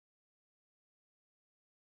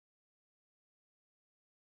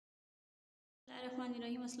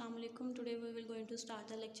Bismillahirrahmanirrahim. Assalamu alaikum. Today we will going to start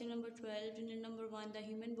the lecture number 12, unit number 1, the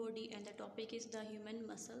human body, and the topic is the human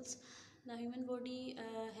muscles. The human body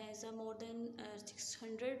has more than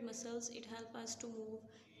 600 muscles. It helps us to move.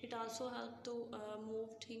 It also helps to move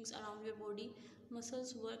things around your body.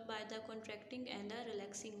 Muscles work by the contracting and the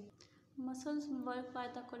relaxing. Muscles work by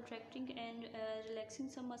the contracting and relaxing.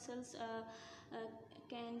 Some muscles uh,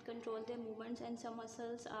 can control their movements, and some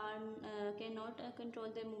muscles are cannot control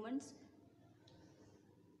their movements.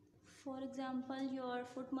 For example, your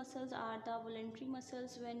foot muscles are the voluntary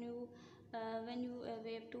muscles. When you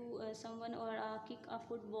wave to someone or kick a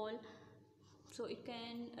football, so it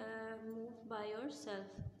can move by yourself.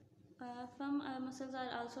 Some muscles are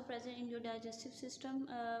also present in your digestive system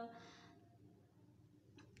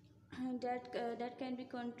that can be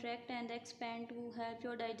contract and expand to help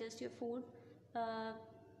your digest your food. Uh,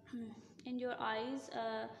 in your eyes,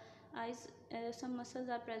 some muscles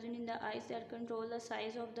are present in the eyes that control the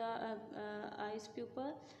size of the eyes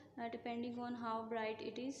pupil depending on how bright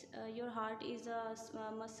it is. Your heart is a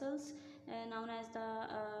muscles known as the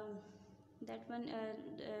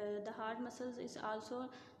heart muscles is also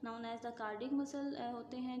known as the cardiac muscle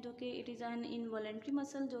होते हैं, जो कि it is an involuntary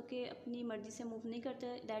muscle, जो कि अपनी मर्जी से move नहीं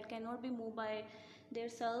करते, that cannot be moved by their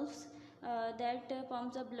selves, that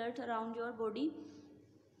pumps the blood around your body.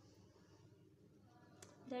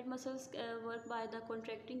 That muscles work by the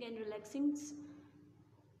contracting and relaxing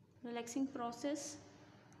process.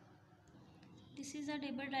 This is a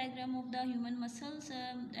table diagram of the human muscles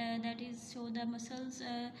that is show the muscles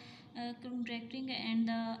contracting and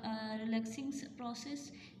the relaxing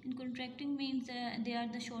process. In contracting means they are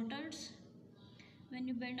the shoulders. When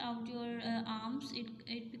you bend out your arms,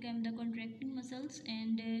 it become the contracting muscles,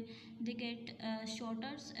 and they get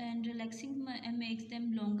shoulders, and relaxing makes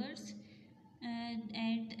them longer,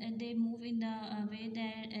 and they move in the way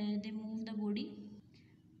that they move the body.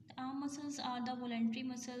 The arm muscles are the voluntary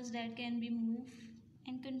muscles that can be moved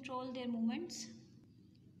and control their movements.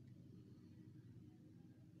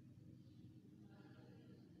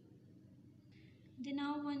 They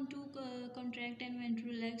now want to contract and want to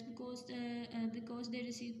relax because they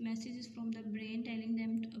receive messages from the brain telling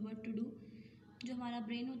them what to do. जो हमारा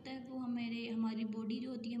brain होता है वो हमारी body जो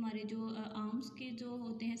होती है, हमारे जो आर्म्स के जो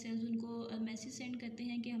होते हैं सेल्स, उनको मैसेज सेंड करते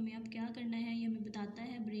हैं कि हमें अब क्या करना है, ये हमें बताता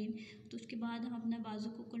है ब्रेन. तो उसके बाद हम अपना बाजू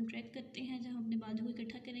को कॉन्ट्रैक्ट करते हैं. जब हम अपने बाजू को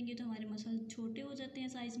इकट्ठा करेंगे तो हमारे मसल छोटे हो जाते हैं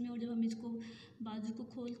साइज़ में, और जब हम इसको बाजू को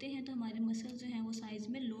खोलते हैं तो हमारे मसल जो हैं वो साइज़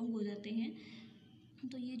में लॉन्ग हो जाते हैं.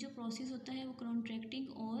 तो ये जो प्रोसेस होता है वो कॉन्ट्रैक्टिंग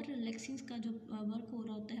और रिलैक्सिंग का जो वर्क हो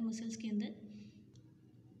रहा होता है मसल्स के अंदर.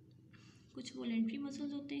 कुछ वॉलेंट्री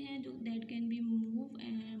मसल्स होते हैं जो that can be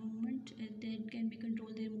movement, that can be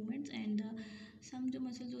control their movements, and some जो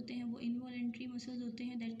मसल्स होते हैं वो इनवॉलेंट्री मसल्स होते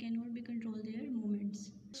हैं that can not be control their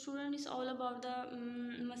movements. Student is all about the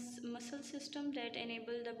muscle system that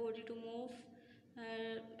enable the body to move.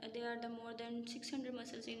 There are the more than 600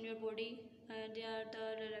 muscles in your body. They are the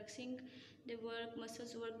relaxing.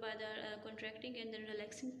 Muscles work by the contracting and the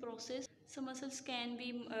relaxing process. Some muscles can be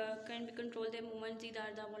control their movement. These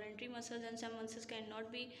are the voluntary muscles, and some muscles cannot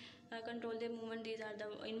be control their movement. These are the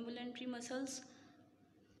involuntary muscles.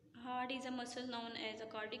 Heart is a muscle known as a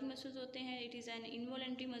cardiac muscles होते हैं. It is an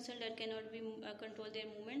involuntary muscle that cannot be control their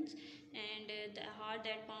movements, and the heart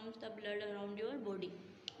that pumps the blood around your body.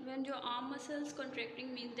 When your arm muscles contracting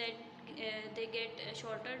means that they get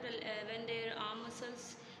shorter. When their arm muscles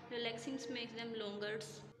relaxing makes them longer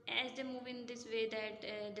as they move in this way, that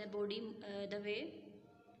the way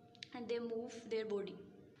and they move their body.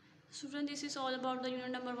 Student, this is all about the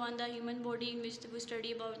unit number 1, the human body, in which we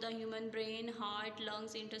study about the human brain, heart,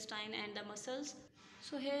 lungs, intestine and the muscles.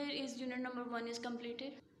 So here is unit number 1 is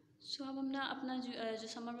completed. सो अब हम अपना जो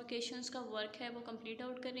summer vacations का work है वो complete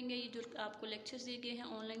out करेंगे. ये जो आपको लेक्चर्स दिए गए हैं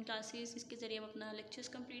ऑनलाइन क्लासेस, इसके ज़रिए हम अपना लेक्चर्स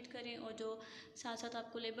कंप्लीट करें, और जो साथ साथ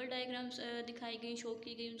आपको लेबल डायग्राम्स दिखाई गई, शो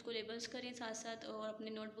की गई, उनको लेबल्स करें साथ साथ, और अपने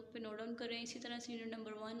नोटबुक पे नोट डाउन करें. इसी तरह से यूनिट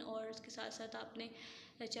नंबर 1 और इसके साथ साथ आपने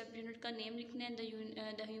चैप्टर यूनिट का नेम लिखना है,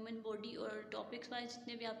 द ह्यूमन बॉडी, और टॉपिक्स वाइज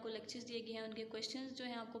जितने भी आपको लेक्चर्स दिए गए हैं उनके क्वेश्चंस जो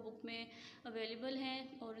हैं आपको बुक में अवेलेबल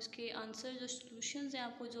हैं, और उसके आंसर जो सॉल्यूशंस हैं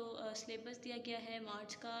आपको जो सिलेबस दिया गया है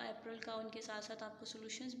मार्च का, अप्रैल का, उनके साथ साथ आपको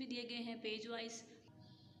सॉल्यूशंस भी दिए गए हैं पेज वाइज.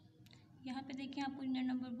 यहाँ पे देखिए आपको यूनिट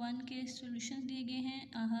नंबर 1 के सॉल्यूशंस दिए गए हैं,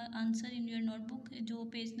 आंसर इन योर नोटबुक, जो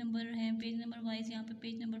पेज नंबर हैं पेज नंबर वाइज. यहाँ पे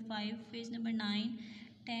पेज नंबर 5, पेज नंबर 9,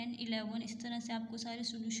 10, 11, इस तरह से आपको सारे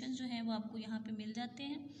सॉल्यूशंस जो हैं वो आपको यहाँ पे मिल जाते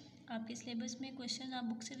हैं. आपके सिलेबस में क्वेश्चन आप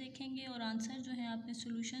बुक से देखेंगे, और आंसर जो है आपने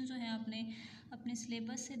सॉल्यूशन जो है आपने अपने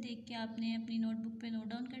सिलेबस से देख के आपने अपनी नोटबुक पे नोट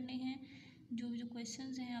डाउन करने हैं. जो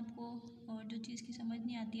क्वेश्चंस हैं आपको, और जो चीज़ की समझ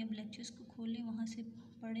नहीं आती है आप लेक्चर्स को खोलें, वहाँ से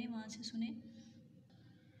पढ़ें, वहाँ से सुने.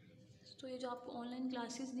 तो ये जो आपको ऑनलाइन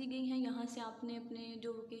क्लासेस दी गई हैं, यहाँ से आपने अपने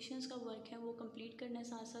जो वोकेशंस का वर्क है वो कंप्लीट करना है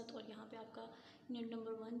साथ साथ, और यहाँ पे आपका यूनिट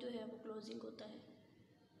नंबर 1 जो है वो क्लोजिंग होता है।